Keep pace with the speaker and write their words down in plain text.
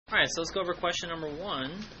Alright, so let's go over question number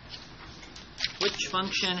 1. Which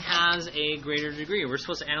function has a greater degree? We're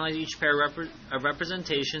supposed to analyze each pair of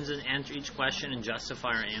representations and answer each question and justify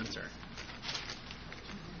our answer.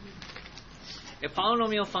 A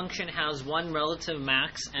polynomial function has one relative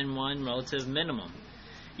max and one relative minimum.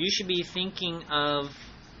 You should be thinking of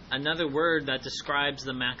another word that describes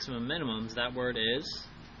the maximum minimums. That word is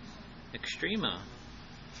extrema.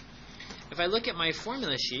 If I look at my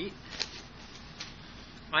formula sheet,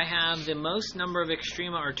 I have the most number of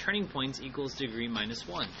extrema or turning points equals degree minus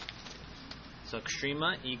 1. So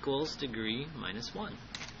extrema equals degree minus 1.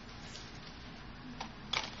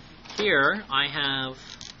 Here I have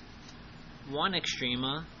 1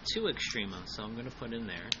 extrema, 2 extrema. So I'm going to put in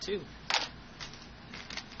there 2.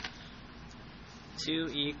 2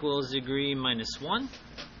 equals degree minus 1.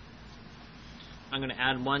 I'm going to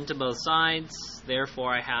add 1 to both sides.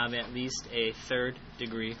 Therefore, I have at least a third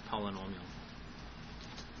degree polynomial.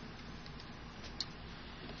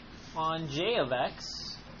 On j of x,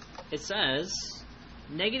 it says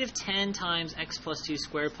negative 10 times x plus 2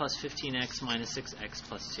 squared plus 15x minus 6x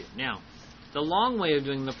plus 2. Now, the long way of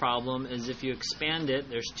doing the problem is if you expand it,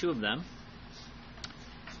 there's 2 of them,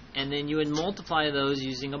 and then you would multiply those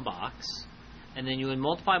using a box, and then you would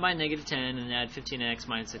multiply by negative 10 and add 15x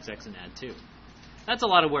minus 6x and add 2. That's a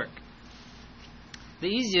lot of work. The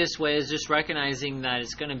easiest way is just recognizing that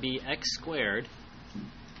it's going to be x squared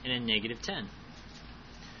and a negative 10.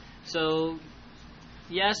 So,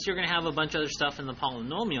 yes, you're going to have a bunch of other stuff in the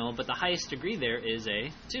polynomial, but the highest degree there is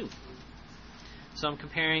a 2. So I'm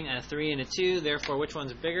comparing a 3 and a 2, therefore which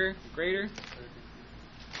one's bigger, greater?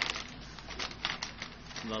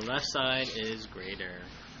 The left side is greater.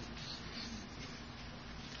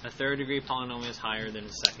 A third degree polynomial is higher than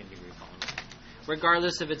a second degree polynomial,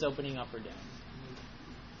 regardless if it's opening up or down.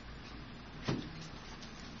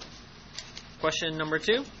 Question number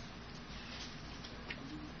 2.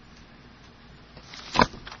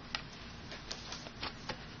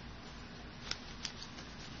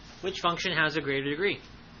 Which function has a greater degree?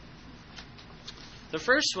 The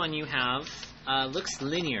first one you have looks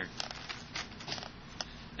linear.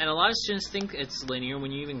 And a lot of students think it's linear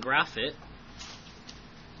when you even graph it.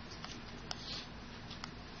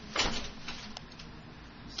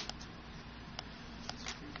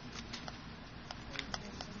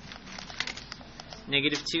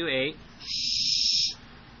 Negative 2, 8.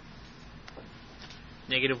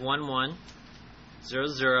 Negative 1, 1. 0,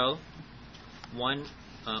 0. 1.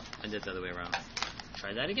 Oh, I did it the other way around.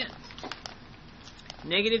 Try that again.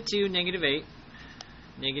 Negative 2, negative 8.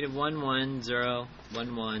 Negative 1, 1, 0,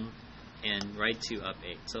 1, 1. And right 2, up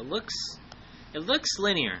 8. So it looks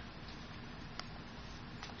linear.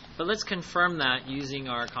 But let's confirm that using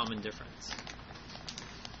our common difference.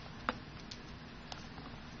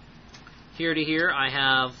 Here to here, I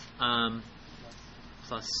have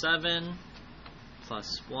plus 7,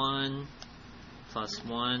 plus 1, plus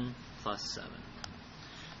 1, plus 7.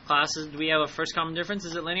 Classes, do we have a first common difference?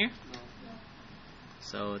 Is it linear? No.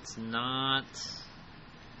 So it's not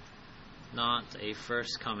a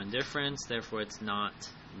first common difference, therefore it's not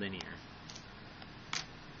linear.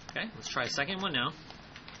 Okay, let's try a second one now.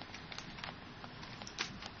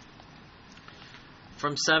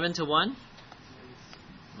 From 7 to 1,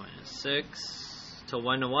 minus 6, to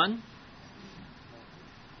 1 to 1,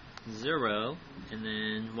 0, and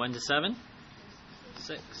then 1 to 7,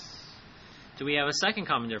 6. Do we have a second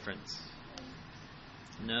common difference?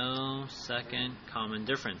 No second common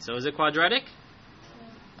difference. So is it quadratic?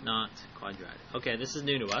 Not quadratic. Okay, this is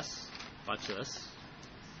new to us. Watch this.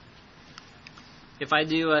 If I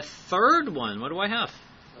do a third one, what do I have?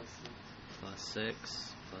 Plus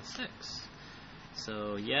 6, plus 6.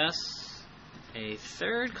 So yes, a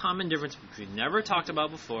third common difference, which we've never talked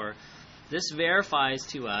about before. This verifies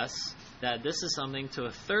to us that this is something to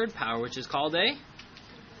a third power, which is called a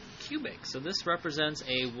cubic. So this represents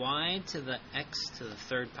a y to the x to the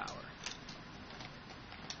third power.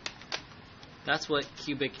 That's what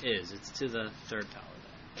cubic is. It's to the third power.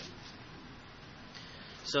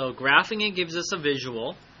 So graphing it gives us a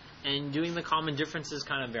visual, and doing the common differences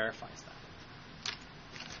kind of verifies that.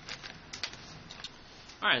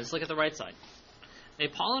 Alright, let's look at the right side. A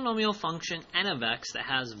polynomial function n of x that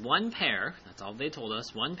has one pair, that's all they told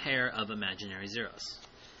us, one pair of imaginary zeros.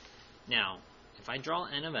 Now, if I draw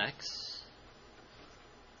n of x,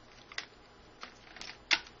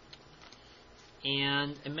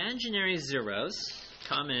 and imaginary zeros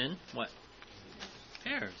come in what?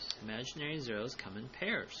 Pairs. Imaginary zeros come in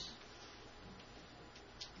pairs.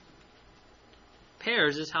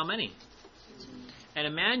 Pairs is how many? And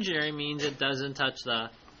imaginary means it doesn't touch the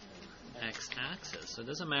x-axis. So it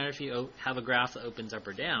doesn't matter if you have a graph that opens up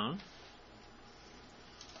or down.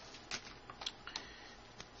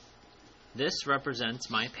 This represents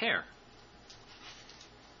my pair.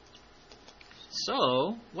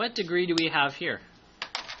 So, what degree do we have here?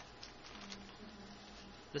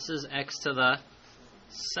 This is x to the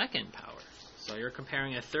second power. So you're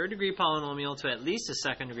comparing a third degree polynomial to at least a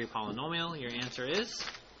second degree polynomial. Your answer is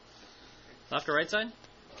left or right side?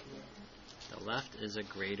 The left is a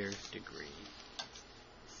greater degree.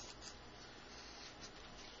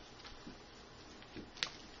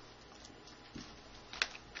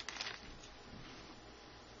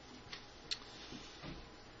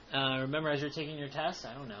 Remember, as you're taking your test,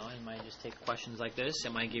 I don't know, it might just take questions like this.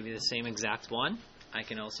 It might give you the same exact one. I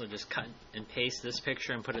can also just cut and paste this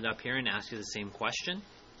picture and put it up here and ask you the same question.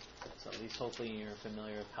 So at least hopefully you're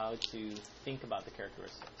familiar with how to think about the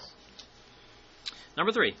characteristics.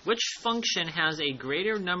 Number 3, which function has a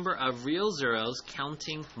greater number of real zeros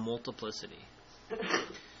counting multiplicity? So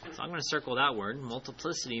I'm going to circle that word.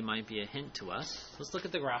 Multiplicity might be a hint to us. Let's look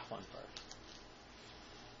at the graph one first.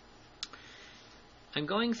 I'm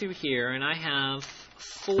going through here and I have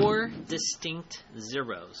 4 distinct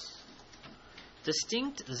zeros.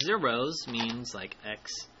 Distinct zeros means like x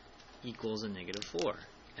equals a negative 4,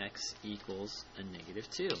 x equals a negative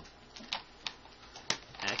 2,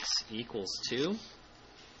 x equals 2,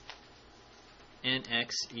 and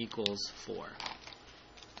x equals 4.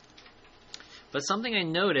 But something I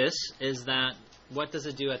notice is that, what does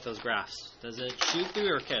it do at those graphs? Does it shoot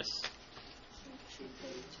through or kiss?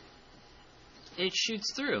 It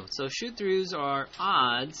shoots through. So shoot-throughs are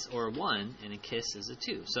odds, or 1, and a kiss is a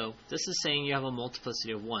 2. So this is saying you have a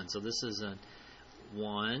multiplicity of 1. So this is a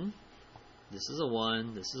 1, this is a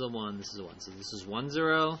 1, this is a 1, this is a 1. So this is 1,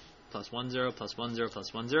 0, plus 1, 0, plus 1, 0,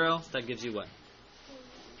 plus 1, 0. That gives you what?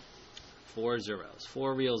 4 zeros.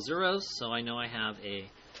 4 real zeros, so I know I have a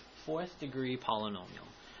 4th degree polynomial.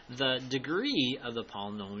 The degree of the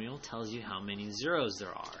polynomial tells you how many zeros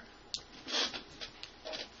there are.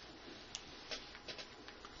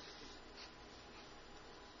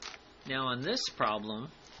 Now on this problem,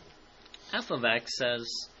 f of x says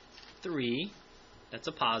 3, that's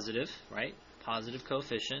a positive, right? Positive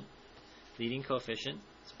coefficient, leading coefficient,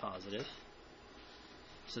 it's positive.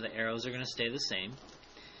 So the arrows are going to stay the same.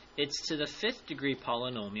 It's to the 5th degree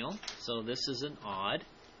polynomial, so this is an odd.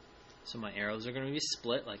 So my arrows are going to be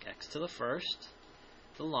split like x to the 1st,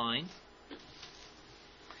 the line.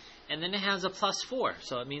 And then it has a plus 4,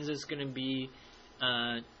 so it means it's going to be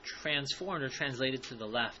transformed or translated to the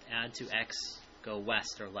left. Add to x, go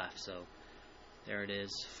west or left. So there it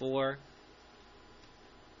is, 4.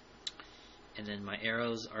 And then my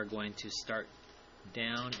arrows are going to start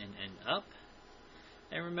down and end up.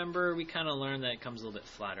 And remember, we kind of learned that it comes a little bit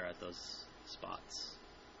flatter at those spots.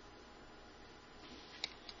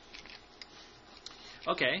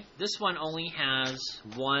 Okay, this one only has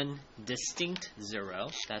one distinct 0.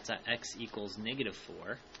 That's at x equals negative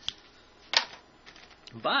 4.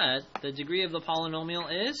 But the degree of the polynomial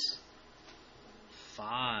is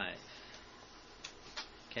 5.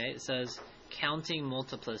 Okay, it says counting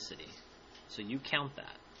multiplicity. So you count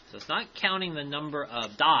that. So it's not counting the number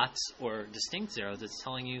of dots or distinct zeros, it's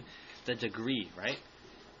telling you the degree, right?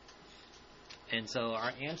 And so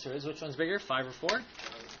our answer is, which one's bigger, 5 or 4?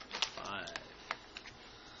 5.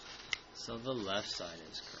 So the left side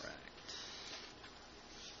is correct.